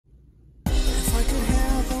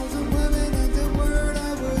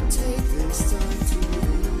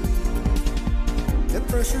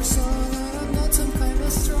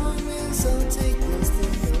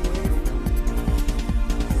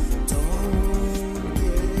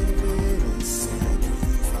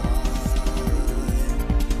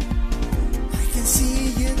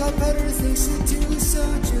so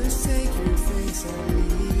just take your things and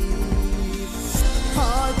leave.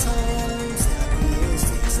 Hard times, happiest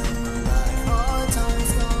days of my life. Hard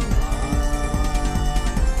times gone by.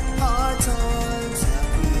 Hard times,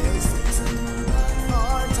 happiest days of my life.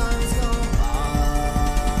 Hard times gone by.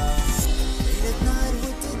 Late at night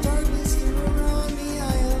with the darkness here around me,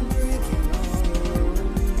 I am breaking all alone.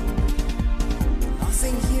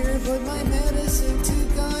 Nothing here but my medicine to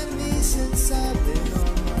guide me since I've been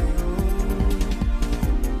on my own.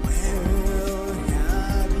 Well,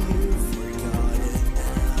 have you forgotten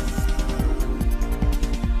now?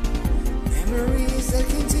 Memories that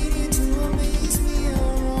continue to amaze me are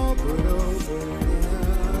all but over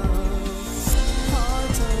now. Hard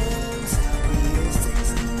times, happiest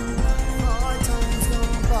days of my life. Hard times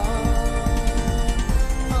gone by.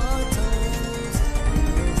 Hard times,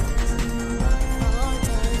 happiest days of my life. Hard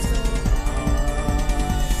times gone by.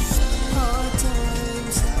 Hard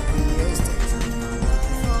times, happiest days of my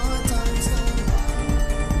life. Hard times gone by.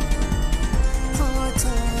 Hard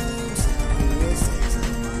times, happiest days of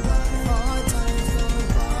my life. Hard times gone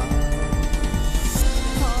by. Hard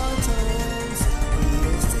times,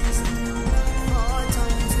 happiest days of my life. Hard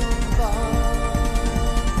times gone by.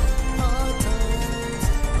 Hard times,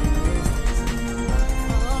 happiest days of my life.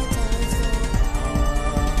 Hard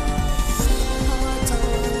times gone by. Hard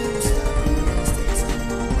times, happiest days of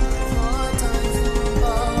my life. Hard times gone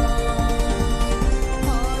by.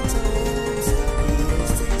 Hard times,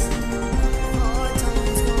 happiest days of my life. Hard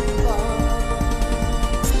times gone by.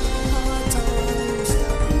 Hard times,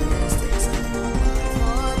 happiest days of my life.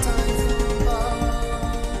 Hard times gone by.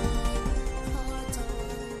 Hard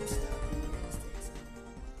times,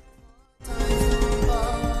 happiest days of my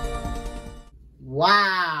life.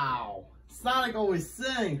 Wow! Sonic always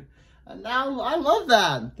sing. And now I love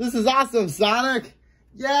that. This is awesome, Sonic.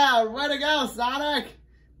 Yeah, way to go, Sonic.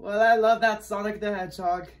 Well, I love that Sonic the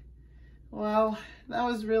Hedgehog. Well, that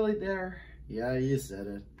was really there. Yeah, you said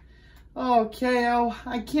it. Oh, KO,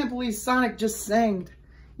 I can't believe Sonic just sang.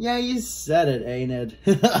 Yeah, you said it, ain't it?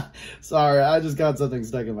 Sorry, I just got something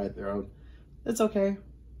stuck in my throat. It's okay.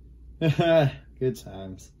 Good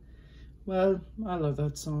times. Well, I love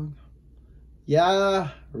that song. Yeah,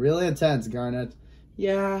 really intense, Garnet.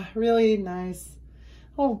 Yeah, really nice.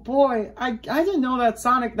 Oh boy, I didn't know that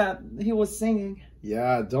Sonic that he was singing.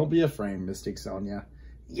 Yeah, don't be afraid, Mystic Sonia.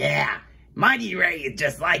 Yeah, Mighty Ray is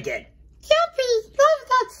just like it. Jumpy, love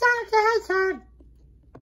that Sonic the Hedgehog.